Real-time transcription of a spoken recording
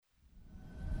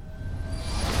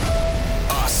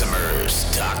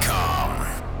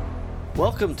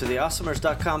Welcome to the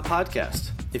Awesomers.com podcast.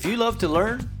 If you love to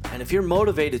learn, and if you're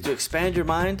motivated to expand your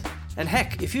mind, and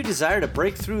heck, if you desire to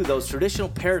break through those traditional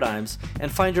paradigms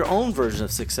and find your own version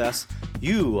of success,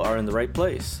 you are in the right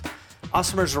place.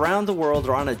 Awesomers around the world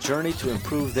are on a journey to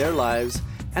improve their lives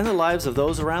and the lives of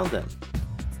those around them.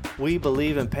 We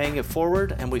believe in paying it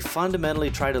forward, and we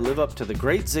fundamentally try to live up to the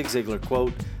great Zig Ziglar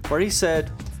quote, where he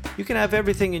said, "You can have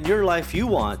everything in your life you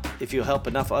want if you help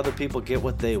enough other people get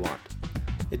what they want."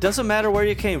 It doesn't matter where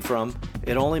you came from,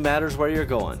 it only matters where you're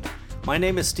going. My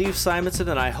name is Steve Simonson,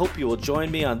 and I hope you will join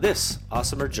me on this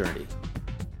awesomer journey.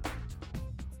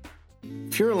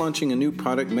 If you're launching a new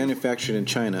product manufactured in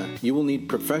China, you will need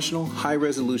professional,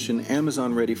 high-resolution,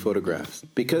 Amazon-ready photographs.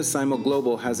 Because Simo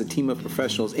Global has a team of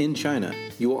professionals in China,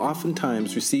 you will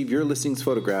oftentimes receive your listings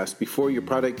photographs before your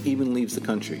product even leaves the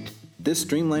country. This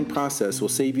streamlined process will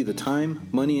save you the time,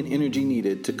 money, and energy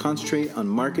needed to concentrate on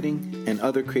marketing and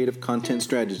other creative content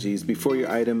strategies before your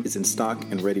item is in stock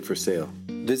and ready for sale.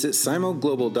 Visit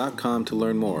simoglobal.com to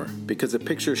learn more, because a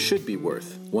picture should be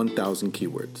worth 1,000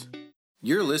 keywords.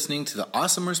 You're listening to the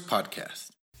Awesomers Podcast.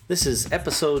 This is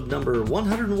episode number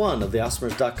 101 of the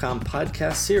Awesomers.com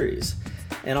podcast series.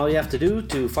 And all you have to do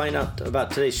to find out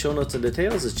about today's show notes and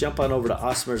details is jump on over to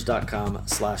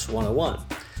awesomers.com/101.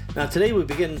 Now today we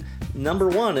begin number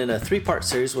one in a three-part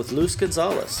series with Luz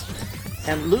Gonzalez.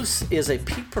 And Luz is a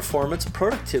peak performance,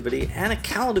 productivity, and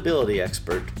accountability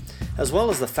expert, as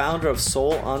well as the founder of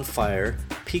Soul on Fire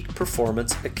Peak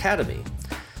Performance Academy.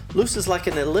 Luz is like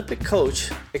an Olympic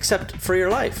coach, except for your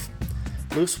life.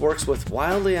 Luz works with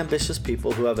wildly ambitious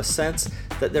people who have a sense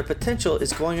that their potential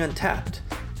is going untapped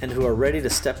and who are ready to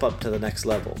step up to the next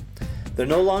level. They're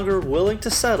no longer willing to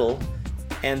settle,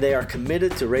 and they are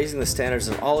committed to raising the standards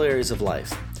in all areas of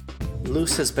life.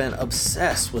 Luz has been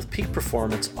obsessed with peak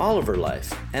performance all of her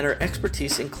life, and her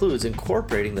expertise includes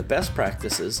incorporating the best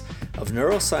practices of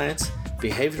neuroscience,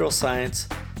 behavioral science,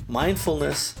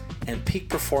 mindfulness, and peak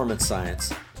performance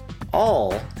science,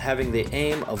 all having the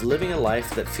aim of living a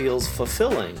life that feels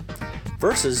fulfilling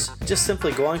versus just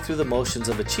simply going through the motions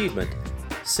of achievement,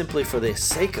 simply for the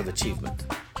sake of achievement.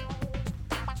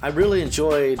 I really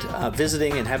enjoyed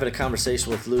visiting and having a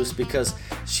conversation with Luz because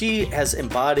she has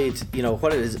embodied,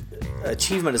 what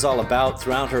achievement is all about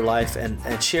throughout her life,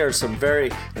 and shares some very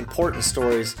important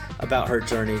stories about her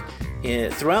journey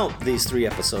throughout these three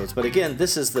episodes. But again,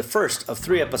 this is the first of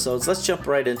three episodes. Let's jump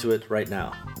right into it right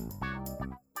now.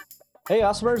 Hey,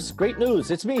 Awesomers, great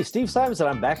news. It's me, Steve Simonson.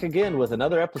 I'm back again with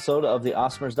another episode of the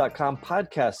Awesomers.com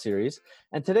podcast series.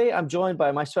 And today I'm joined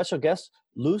by my special guest,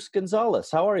 Luz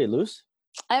Gonzalez. How are you, Luz?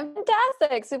 I'm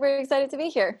fantastic. Super excited to be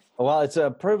here. Well, it's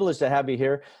a privilege to have you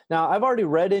here. Now, I've already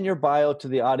read in your bio to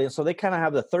the audience, so they kind of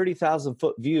have the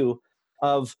 30,000-foot view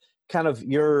of kind of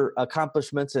your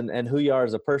accomplishments and who you are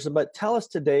as a person. But tell us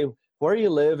today where you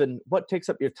live and what takes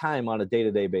up your time on a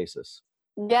day-to-day basis.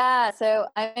 Yeah, so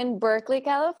I'm in Berkeley,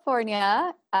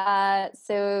 California.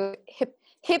 So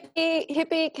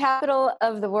hippie capital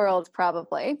of the world,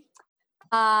 probably.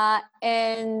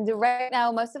 And right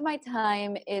now, most of my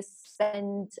time is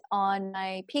spent on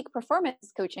my peak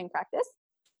performance coaching practice.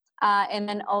 And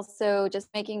then also just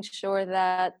making sure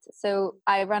that, so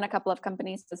I run a couple of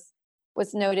companies, as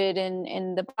was noted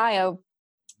in the bio.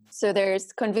 So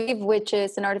there's Convive, which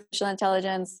is an artificial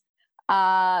intelligence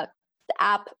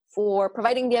app for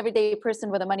providing the everyday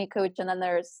person with a money coach. And then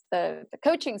there's the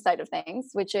coaching side of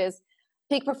things, which is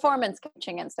peak performance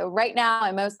coaching. And so right now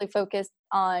I'm mostly focused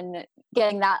on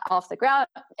getting that off the ground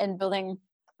and building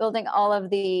all of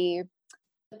the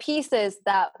pieces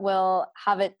that will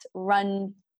have it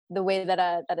run the way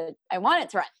that I want it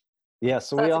to run. Yeah,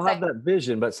 so we all have that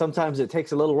vision, but sometimes it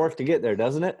takes a little work to get there,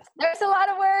 doesn't it? There's a lot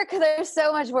of work. There's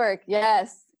so much work.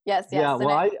 Yes. Yeah,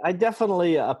 well, I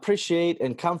definitely appreciate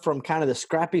and come from kind of the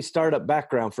scrappy startup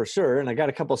background for sure. And I got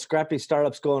a couple of scrappy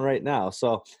startups going right now.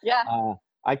 So yeah.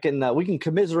 We can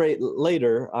commiserate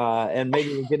later, and maybe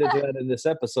we'll get into that in this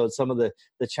episode, some of the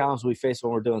challenges we face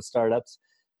when we're doing startups.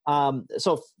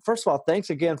 So first of all, thanks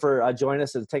again for joining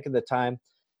us and taking the time.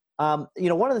 One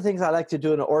of the things I like to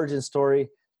do in an origin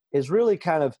story is really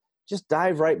kind of just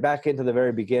dive right back into the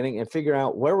very beginning and figure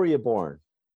out, where were you born?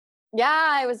 Yeah,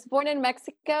 I was born in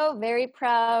Mexico. Very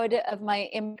proud of my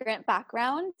immigrant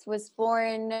background. Was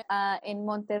born in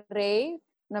Monterrey,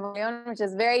 Nuevo León, which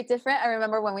is very different. I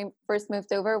remember when we first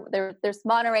moved over, there's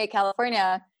Monterey,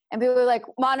 California, and people were like,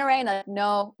 Monterey, and I'm like,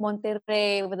 no,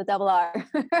 Monterrey with a double R.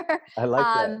 I like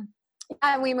that.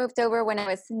 And we moved over when I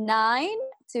was 9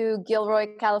 to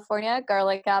Gilroy, California,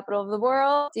 garlic capital of the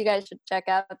world. You guys should check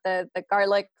out the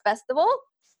garlic festival.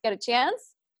 Get a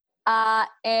chance.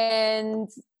 And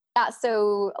Yeah,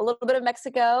 so a little bit of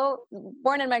Mexico.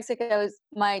 Born in Mexico,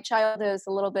 my childhood is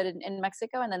a little bit in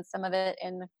Mexico, and then some of it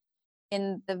in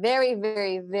the very,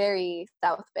 very, very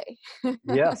South Bay.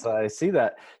 Yes, I see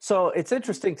that. So it's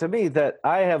interesting to me that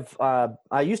I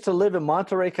used to live in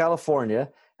Monterey, California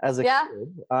as a Yeah,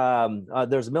 kid.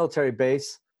 There's a military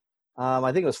base.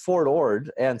 I think it was Fort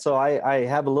Ord. And so I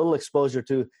have a little exposure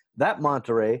to that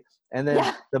Monterey. And then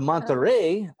yeah. the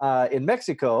Monterey in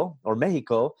Mexico or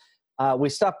Mexico, we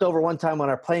stopped over one time when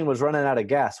our plane was running out of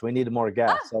gas. We needed more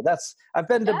gas. Ah, So I've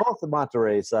been to yeah. both the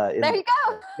Montereys. There you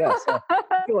Yeah, so go.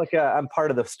 I feel like I'm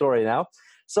part of the story now.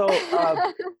 So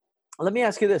let me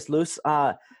ask you this, Luz.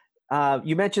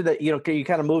 You mentioned that you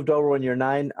kind of moved over when you're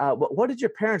 9. What did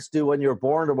your parents do when you were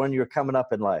born or when you were coming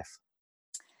up in life?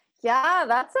 Yeah,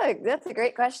 that's a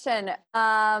great question.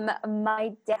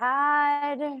 My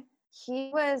dad, maybe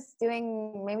he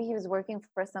was working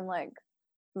for some like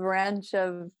branch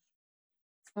of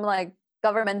some like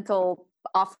governmental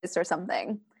office or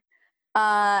something.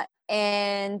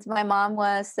 And my mom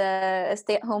was a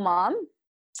stay-at-home mom.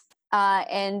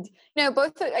 And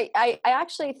both I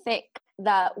actually think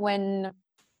that when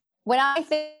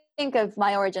I think of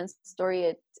my origin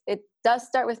story, it does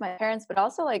start with my parents, but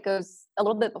also like goes a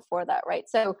little bit before that, right?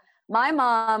 So my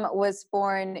mom was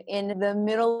born in the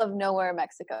middle of nowhere,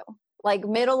 Mexico, like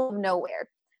middle of nowhere.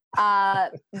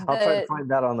 I'll try to find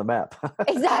that on the map.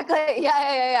 Exactly.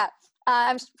 Yeah.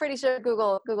 I'm pretty sure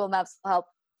Google Maps will help.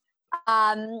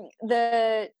 My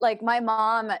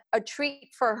mom, a treat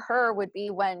for her would be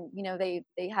when they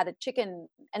had a chicken,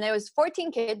 and there was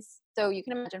 14 kids, so you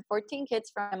can imagine 14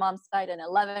 kids from my mom's side and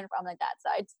 11 from my dad's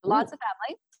side, so lots of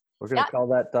family. We're going to call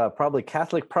that probably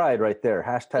Catholic pride right there.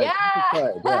 Hashtag Yeah.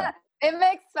 Catholic pride. Yeah. It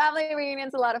makes family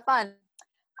reunions a lot of fun.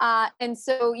 And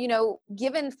so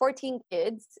given 14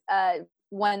 kids,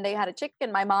 when they had a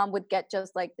chicken, my mom would get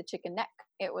just like the chicken neck.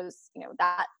 It was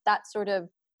that sort of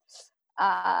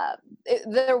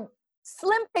they're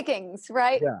slim pickings,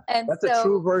 right? Yeah, And that's so, a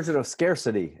true version of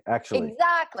scarcity, actually.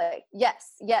 exactly.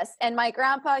 Yes. And my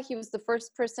grandpa, he was the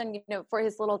first person, for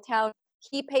his little town.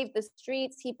 He paved the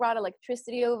streets. He brought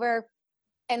electricity over,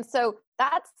 and so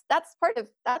that's part of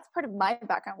my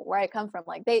background, where I come from.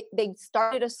 Like they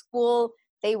started a school.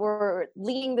 They were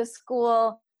leading the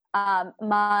school.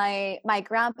 My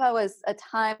grandpa was a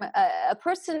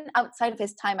person outside of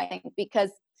his time, I think,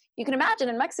 because you can imagine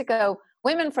in Mexico,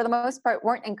 women for the most part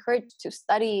weren't encouraged to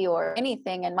study or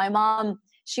anything. And my mom,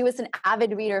 she was an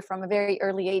avid reader from a very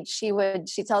early age. She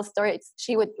tells stories.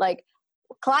 She would like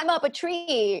climb up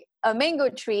a mango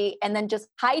tree, and then just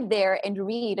hide there and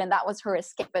read. And that was her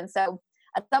escape. And so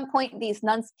at some point, these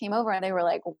nuns came over and they were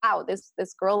like, wow, this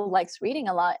girl likes reading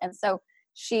a lot. And so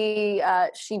she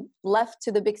left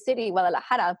to the big city,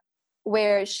 Guadalajara,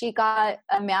 where she got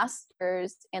a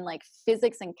master's in like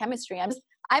physics and chemistry.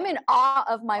 I'm in awe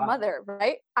of my mother,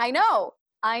 right? I know.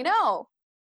 And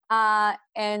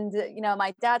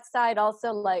my dad's side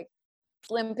also, like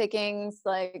slim pickings.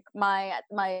 Like my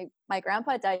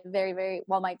grandpa died very, very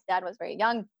well. My dad was very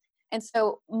young, and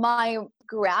so my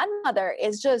grandmother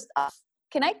is just.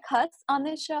 Can I cuss on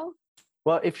this show?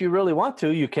 Well, if you really want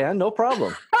to, you can. No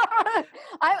problem.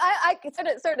 I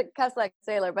sort of cuss like a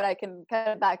sailor, but I can cut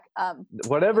it back.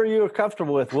 Whatever you're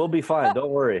comfortable with, we'll be fine.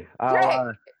 Don't worry.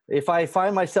 If I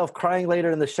find myself crying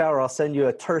later in the shower, I'll send you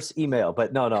a terse email.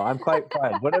 But no, I'm quite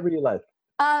fine. Whatever you like.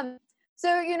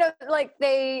 So like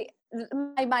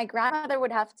my grandmother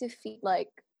would have to feed like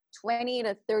 20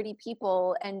 to 30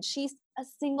 people, and she's a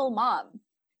single mom.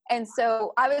 And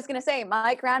so I was gonna say,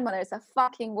 my grandmother is a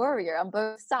fucking warrior on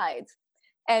both sides.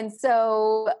 And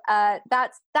so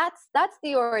that's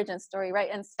the origin story, right?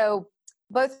 And so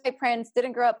both my parents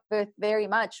didn't grow up with very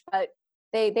much, but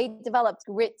they developed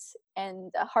grit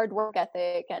and a hard work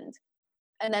ethic, and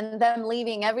then them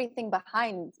leaving everything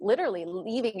behind, literally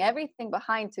leaving everything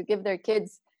behind to give their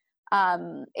kids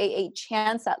a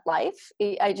chance at life.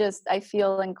 I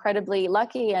feel incredibly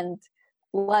lucky and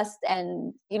blessed,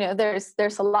 and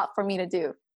there's a lot for me to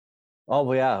do.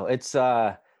 Oh yeah, it's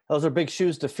those are big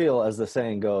shoes to fill, as the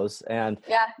saying goes. And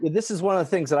yeah, this is one of the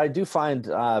things that I do find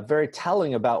very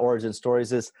telling about origin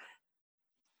stories is,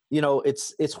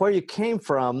 it's where you came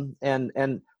from,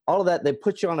 and all of that. They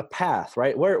put you on a path,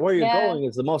 right? Where you're going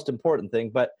is the most important thing,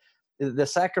 but the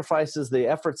sacrifices, the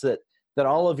efforts that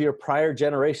all of your prior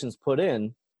generations put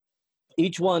in,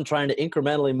 each one trying to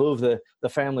incrementally move the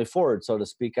family forward, so to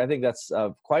speak. I think that's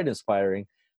quite inspiring.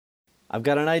 I've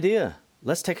got an idea.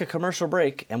 Let's take a commercial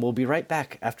break, and we'll be right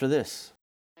back after this.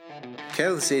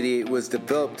 Catalyst 88 was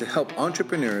developed to help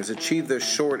entrepreneurs achieve their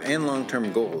short and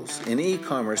long-term goals in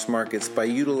e-commerce markets by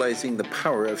utilizing the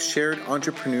power of shared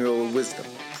entrepreneurial wisdom.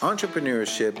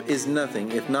 Entrepreneurship is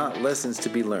nothing if not lessons to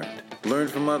be learned. Learn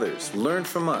from others. Learn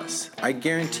from us. I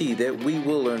guarantee that we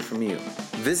will learn from you.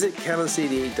 Visit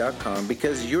Catalyst88.com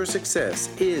because your success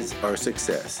is our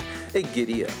success. Hey,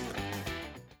 giddy up.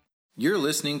 You're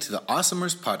listening to the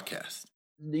Awesomers Podcast.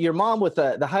 Your mom with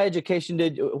the high education,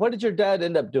 what did your dad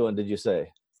end up doing, did you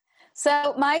say?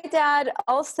 So my dad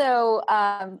also,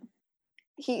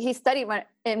 he studied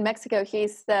in Mexico. He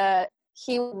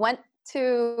went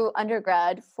to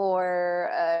undergrad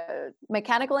for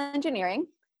mechanical engineering.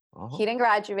 Uh-huh. He didn't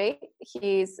graduate.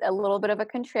 He's a little bit of a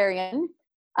contrarian,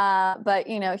 but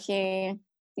he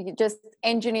just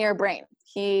engineer brain.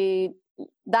 So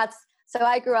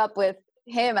I grew up with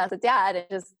him as a dad and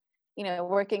just,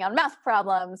 working on math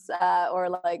problems or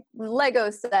like Lego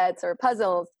sets or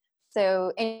puzzles.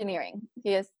 So engineering,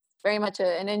 he is very much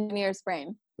an engineer's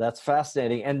brain. That's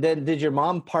fascinating. And then did your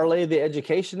mom parlay the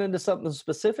education into something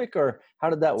specific, or how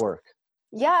did that work?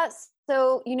 Yes.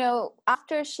 So,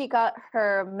 after she got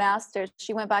her master's,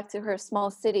 she went back to her small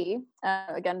city,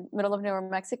 again, middle of nowhere,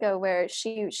 Mexico, where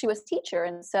she was teacher.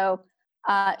 And so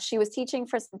she was teaching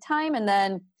for some time, and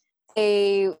then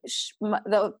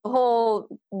the whole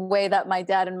way that my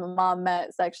dad and my mom met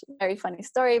is actually a very funny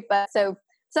story. But so at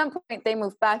some point they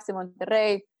moved back to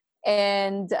Monterrey,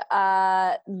 and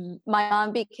my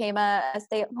mom became a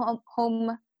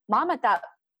stay-at-home mom at that,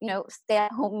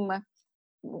 stay-at-home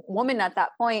woman at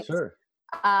that point. Sure.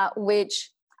 Which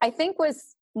I think was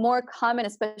more common,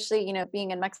 especially,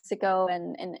 being in Mexico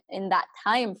and in that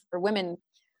time for women.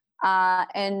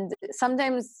 And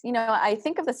sometimes, I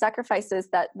think of the sacrifices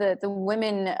that the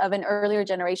women of an earlier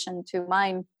generation to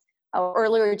mine, or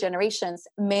earlier generations,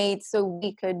 made so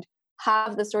we could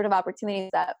have the sort of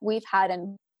opportunities that we've had.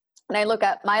 And when I look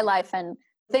at my life and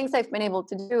things I've been able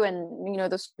to do,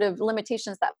 and, the sort of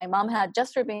limitations that my mom had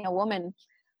just for being a woman,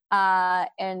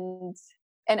 and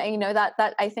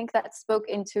that I think that spoke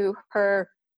into her,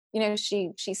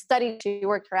 she studied, she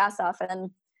worked her ass off,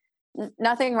 and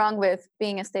nothing wrong with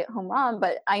being a stay-at-home mom,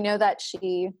 but I know that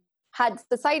had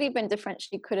society been different,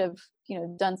 she could have,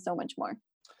 done so much more.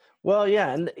 Well,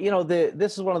 yeah. And,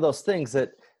 this is one of those things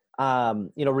that,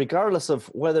 regardless of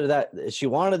whether that she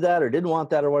wanted that or didn't want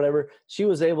that or whatever, she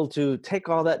was able to take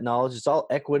all that knowledge, it's all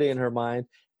equity in her mind,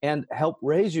 and help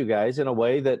raise you guys in a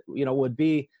way that, would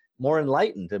be more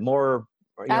enlightened and more,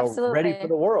 ready for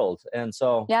the world. And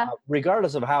so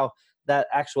regardless of how that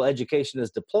actual education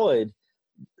is deployed,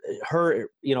 her,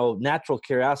 natural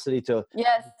curiosity to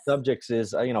subjects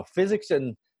is, physics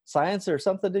and science or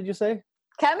something, did you say?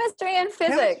 Chemistry and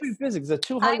physics. Chemistry and physics, the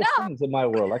two hardest things in my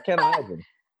world. I can't imagine.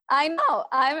 I know.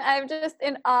 I'm just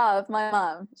in awe of my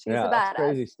mom. She's a badass. That's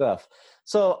crazy stuff.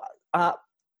 So, how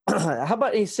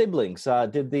about any siblings?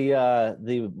 Did the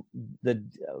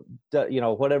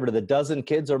dozen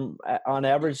kids are on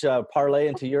average parlay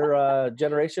into your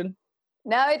generation?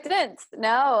 No, it didn't.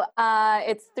 No,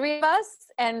 it's three of us.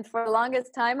 And for the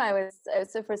longest time,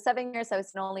 for 7 years, I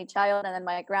was an only child. And then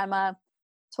my grandma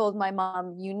told my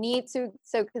mom, you need to,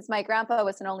 because my grandpa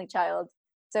was an only child.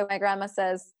 So my grandma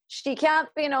says, she can't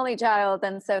be an only child.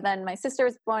 And so then my sister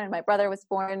was born and my brother was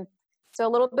born. So a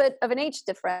little bit of an age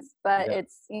difference, but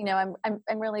it's,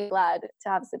 I'm really glad to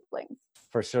have siblings.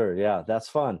 For sure. Yeah, that's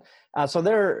fun. So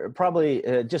they're probably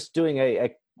just doing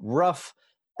a rough,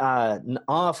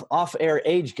 off-air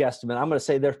age guesstimate. I'm going to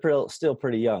say they're still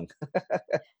pretty young.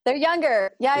 They're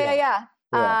younger.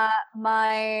 Yeah.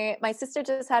 My sister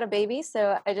just had a baby,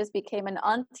 so I just became an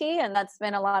auntie, and that's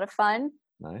been a lot of fun.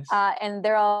 Nice. And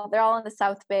they're all in the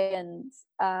South Bay, and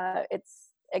I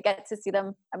get to see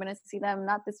them. I'm going to see them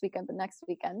not this weekend, but next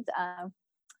weekend.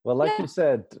 Well, like you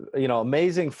said,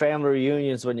 amazing family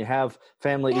reunions when you have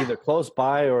family either close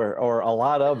by or a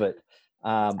lot of it.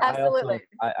 Absolutely.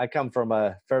 I come from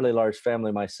a fairly large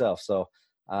family myself, so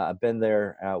I've been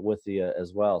there with you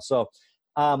as well. So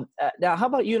now, how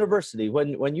about university?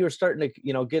 When you were starting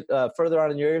to get further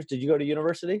on in your years, did you go to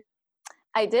university?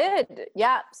 I did,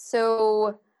 yeah.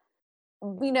 So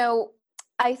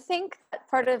I think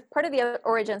part of the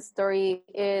origin story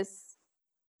is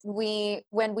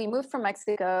when we moved from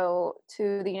Mexico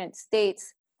to the United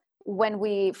States. When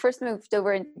we first moved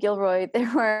over in Gilroy, there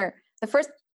were the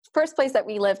first place that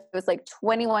we lived was like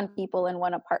 21 people in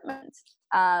one apartment.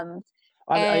 I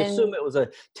assume it was a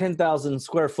 10,000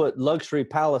 square foot luxury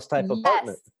palace type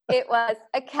apartment. It was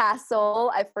a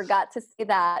castle. I forgot to say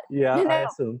that. Yeah, I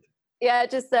assumed. Yeah,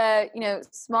 just a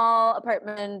small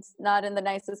apartment, not in the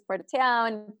nicest part of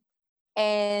town.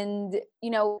 And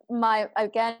my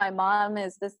mom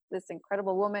is this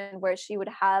incredible woman where she would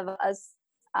have us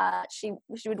she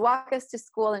would walk us to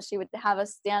school, and she would have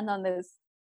us stand on this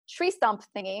tree stump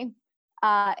thingy,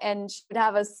 and she would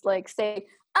have us like say,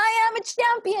 "I am a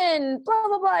champion," blah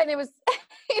blah blah. And it was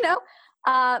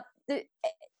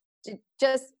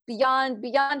just beyond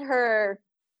her,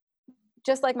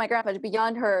 just like my grandpa,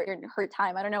 beyond her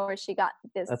time. I don't know where she got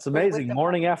this. That's amazing.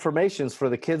 Morning affirmations for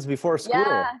the kids before school.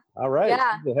 Yeah. All right.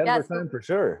 Yeah. She's ahead of her time for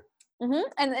sure. Mm-hmm.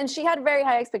 And she had very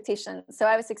high expectations. So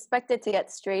I was expected to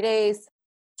get straight A's.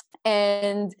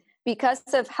 And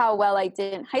because of how well I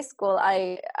did in high school,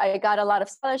 I got a lot of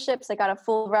scholarships. I got a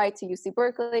full ride to UC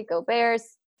Berkeley, go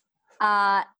Bears,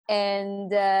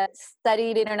 and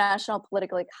studied international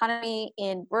political economy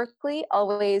in Berkeley.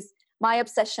 Always, my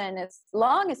obsession, as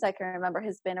long as I can remember,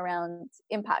 has been around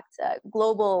impact,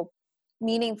 global,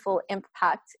 meaningful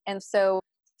impact. And so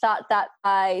thought that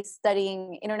by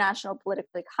studying international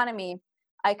political economy,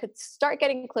 I could start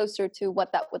getting closer to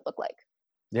what that would look like.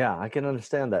 Yeah, I can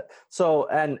understand that. So,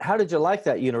 and how did you like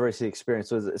that university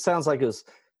experience? It sounds like it was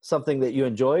something that you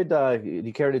enjoyed. Do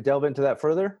you care to delve into that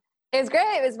further? It was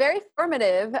great. It was very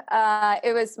formative.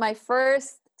 It was my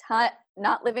first time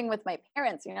not living with my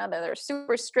parents. They're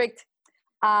super strict,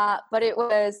 but it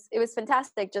was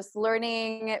fantastic. Just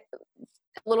learning a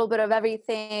little bit of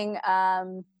everything.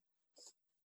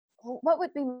 What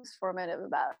would be most formative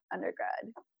about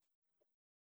undergrad?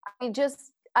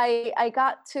 I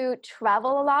got to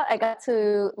travel a lot. I got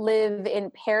to live in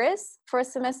Paris for a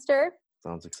semester.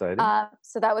 Sounds exciting.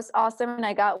 So that was awesome.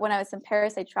 And when I was in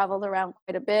Paris, I traveled around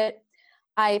quite a bit.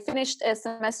 I finished a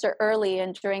semester early,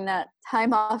 and during that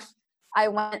time off, I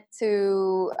went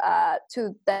to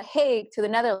The Hague, to the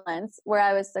Netherlands, where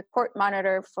I was the court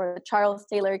monitor for the Charles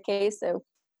Taylor case, so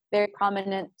very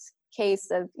prominent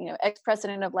case of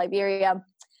ex-president of Liberia.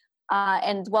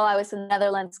 And while I was in the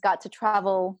Netherlands, got to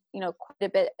travel, quite a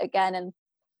bit again. And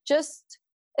just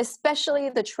especially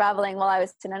the traveling while I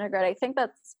was in undergrad, I think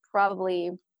that's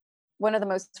probably one of the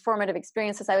most formative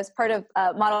experiences. I was part of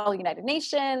Model United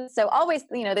Nations. So always,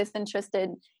 this interested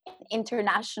in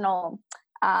international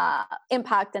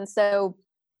impact. And so,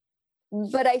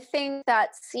 but I think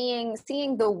that seeing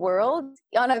the world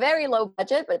on a very low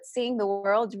budget, but seeing the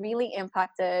world really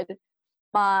impacted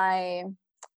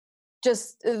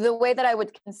just the way that I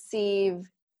would conceive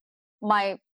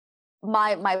my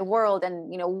world and,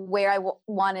 where I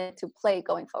wanted to play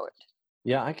going forward.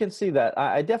 Yeah, I can see that.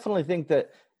 I definitely think that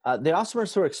the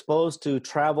Awesomers who are exposed to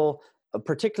travel,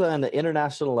 particularly on the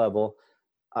international level,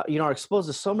 are exposed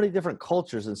to so many different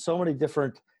cultures and so many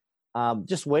different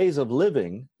just ways of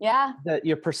living. Yeah. That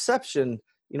your perception,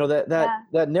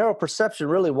 that narrow perception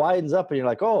really widens up, and you're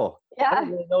like, oh, yeah, I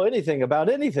don't really know anything about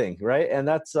anything, right? And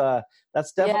that's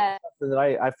definitely something that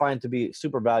I find to be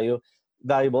super valuable.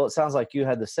 It sounds like you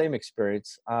had the same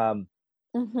experience. We're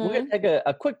going to take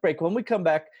a quick break. When we come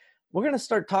back, we're going to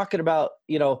start talking about,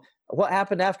 what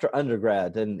happened after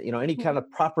undergrad and, any kind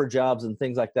of proper jobs and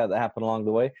things like that happened along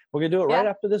the way. We're going to do it right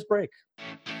after this break.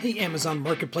 Hey, Amazon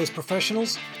Marketplace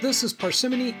professionals. This is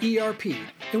Parsimony ERP,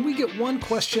 and we get one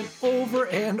question over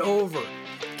and over.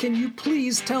 Can you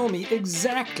please tell me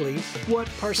exactly what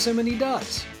Parsimony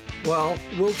does? Well,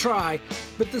 we'll try,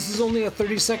 but this is only a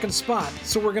 30-second spot,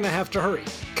 so we're going to have to hurry.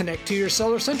 Connect to your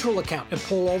Seller Central account and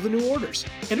pull all the new orders.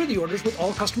 Enter the orders with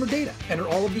all customer data. Enter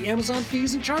all of the Amazon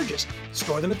fees and charges.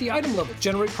 Store them at the item level.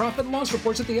 Generate profit and loss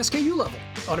reports at the SKU level.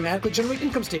 Automatically generate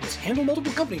income statements. Handle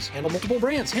multiple companies. Handle multiple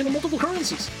brands. Handle multiple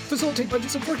currencies. Facilitate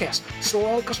budgets and forecasts. Store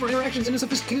all customer interactions in a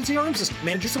sophisticated CRM system.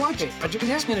 Manage your supply chain. Project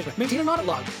and task management. Maintain an audit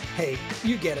log. Hey,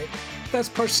 you get it. That's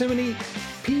Parsimony,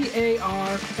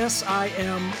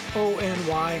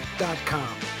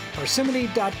 PARSIMONY.com.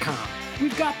 Parsimony.com.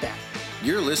 We've got that.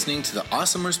 You're listening to the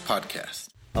Awesomers Podcast.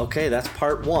 Okay, that's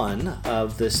part one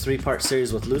of this 3-part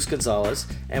series with Luz Gonzalez.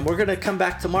 And we're going to come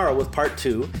back tomorrow with part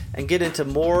 2 and get into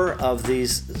more of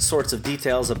these sorts of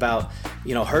details about,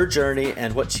 her journey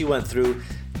and what she went through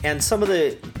and some of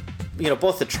the,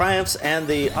 both the triumphs and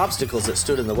the obstacles that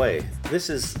stood in the way. This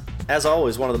is, as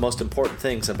always, one of the most important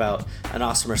things about an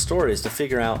Awesomer story is to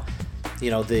figure out,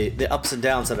 the ups and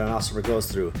downs that an Awesomer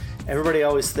goes through. Everybody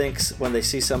always thinks when they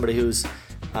see somebody who's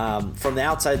from the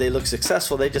outside, they look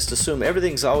successful, they just assume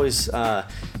everything's always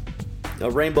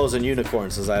rainbows and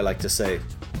unicorns, as I like to say.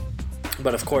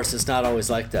 But of course, it's not always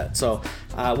like that. So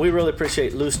we really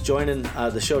appreciate Luz joining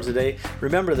the show today.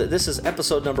 Remember that this is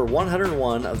episode number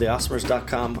 101 of the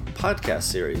Awesomers.com podcast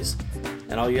series.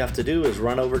 And all you have to do is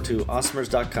run over to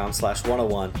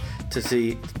awesomers.com/101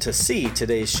 to see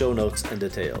today's show notes and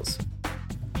details.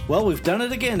 Well, we've done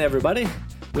it again, everybody.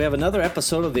 we have another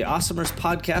episode of the Awesomers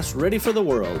podcast ready for the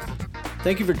world.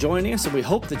 Thank you for joining us, and we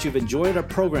hope that you've enjoyed our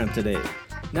program today.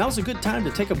 Now's a good time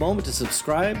to take a moment to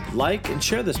subscribe, like, and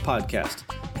share this podcast.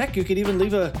 Heck, you could even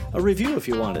leave a review if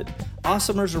you wanted.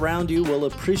 Awesomers around you will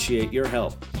appreciate your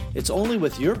help. It's only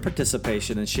with your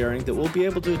participation and sharing that we'll be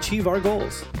able to achieve our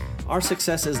goals. Our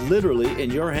success is literally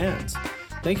in your hands.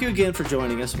 Thank you again for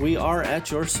joining us. We are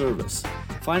at your service.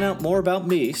 Find out more about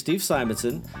me, Steve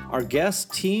Simonson, our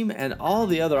guest, team, and all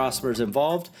the other Awesomers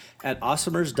involved at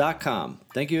awesomers.com.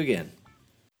 Thank you again.